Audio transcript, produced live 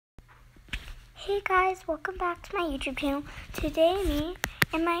Hey guys, welcome back to my YouTube channel. Today me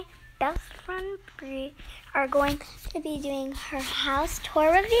and my best friend Bree are going to be doing her house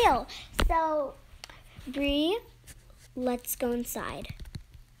tour reveal. So Bree, let's go inside.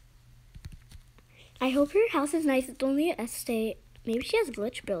 I hope your house is nice. It's only an estate. Maybe she has a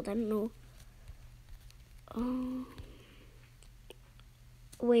glitch build, I don't know. Oh,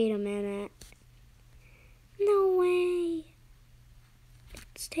 wait a minute. No way.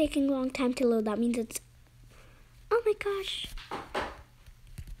 It's taking a long time to load. That means it's, oh my gosh.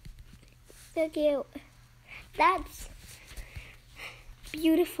 So cute. That's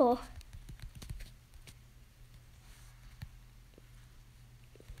beautiful.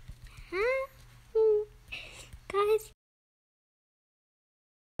 Guys,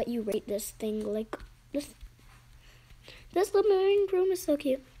 but you rate this thing like this living room is so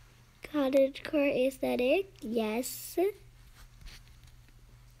cute. Cottagecore aesthetic, yes.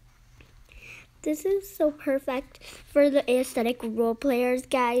 This is so perfect for the aesthetic role players,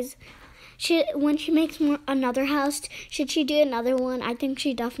 guys. When she makes another house, should she do another one? I think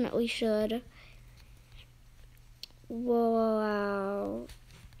she definitely should. Wow.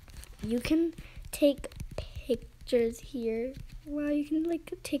 You can take pictures here. Wow, you can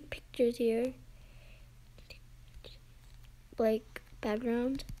take pictures here. Like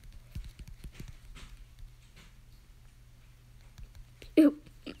background. Ooh.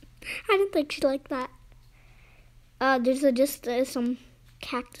 I didn't think she'd like that. There's just some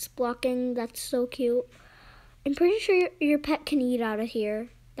cactus blocking. That's so cute. I'm pretty sure your pet can eat out of here.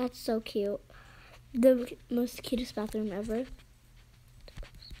 That's so cute. The most cutest bathroom ever.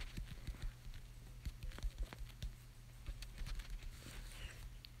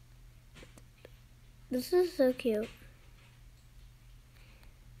 This is so cute.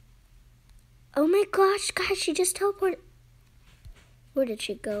 Oh my gosh, guys, she just teleported. Where did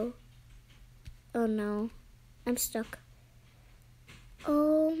she go? Oh no, I'm stuck.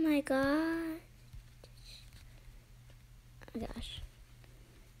 Oh my gosh. Oh my gosh.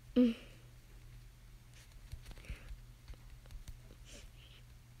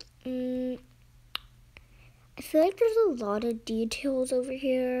 I feel like there's a lot of details over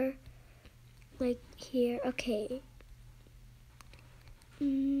here. Like here, okay.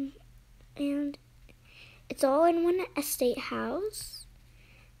 And it's all in one estate house.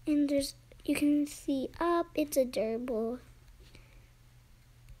 And you can see up, it's adorable.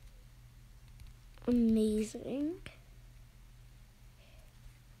 Amazing.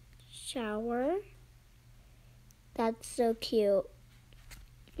 Shower. That's so cute.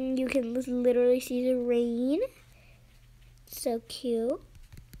 You can literally see the rain. So cute.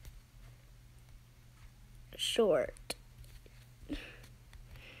 Short.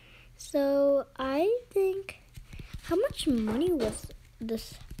 So I think, how much money was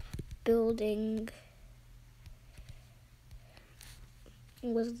this building?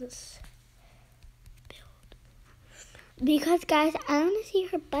 Because guys, I want to see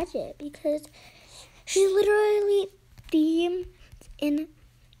her budget because she literally themed in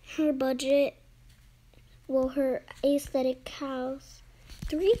her budget, well, her aesthetic house,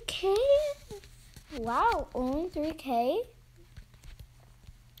 3K? Wow, only 3K?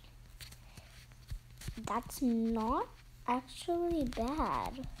 That's not actually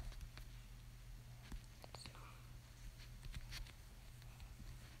bad.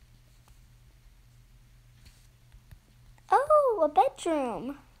 Oh, a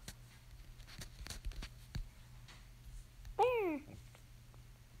bedroom. Where?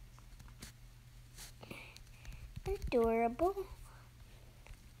 Adorable.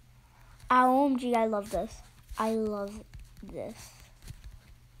 OMG, I love this. I love this.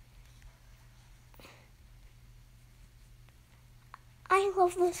 I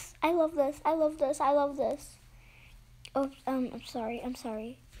love this. I love this. I love this. I love this. Oh, I'm sorry. I'm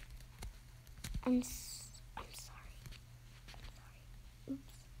sorry. I'm sorry.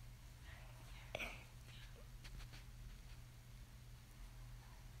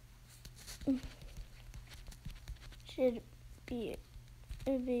 Oops. Should be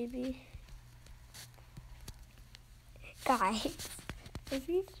a baby. Guys, if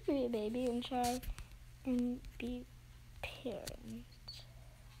you used to be a baby and try and be parents.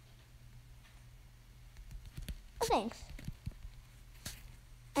 Oh, thanks.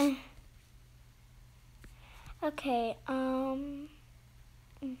 Okay,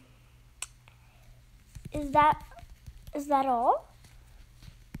 is that all?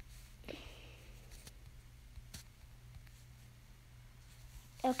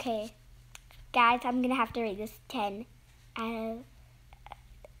 Okay, guys, I'm gonna have to rate this 10 out of.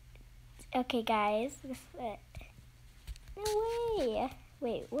 Okay, guys, no way.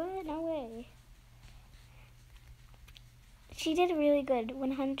 Wait, what? No way. She did really good.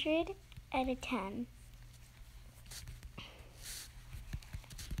 100 out of 10.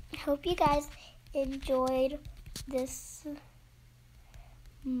 Hope you guys enjoyed this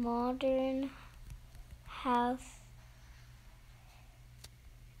modern house.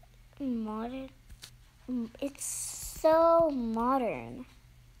 It's so modern.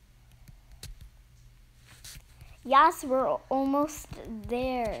 Yes, we're almost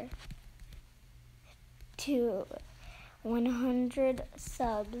there to 100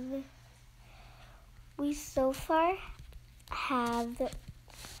 subs. We so far have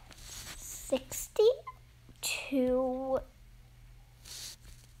 62.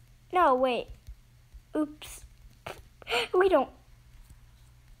 No, wait. Oops. We don't.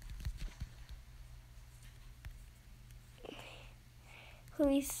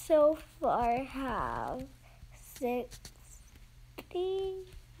 We so far have 60,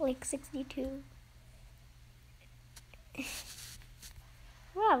 like 62.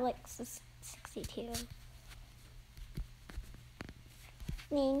 Wow, like 62.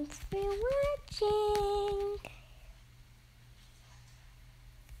 Thanks for watching.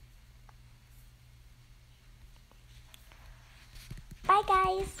 Bye,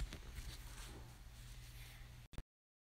 guys.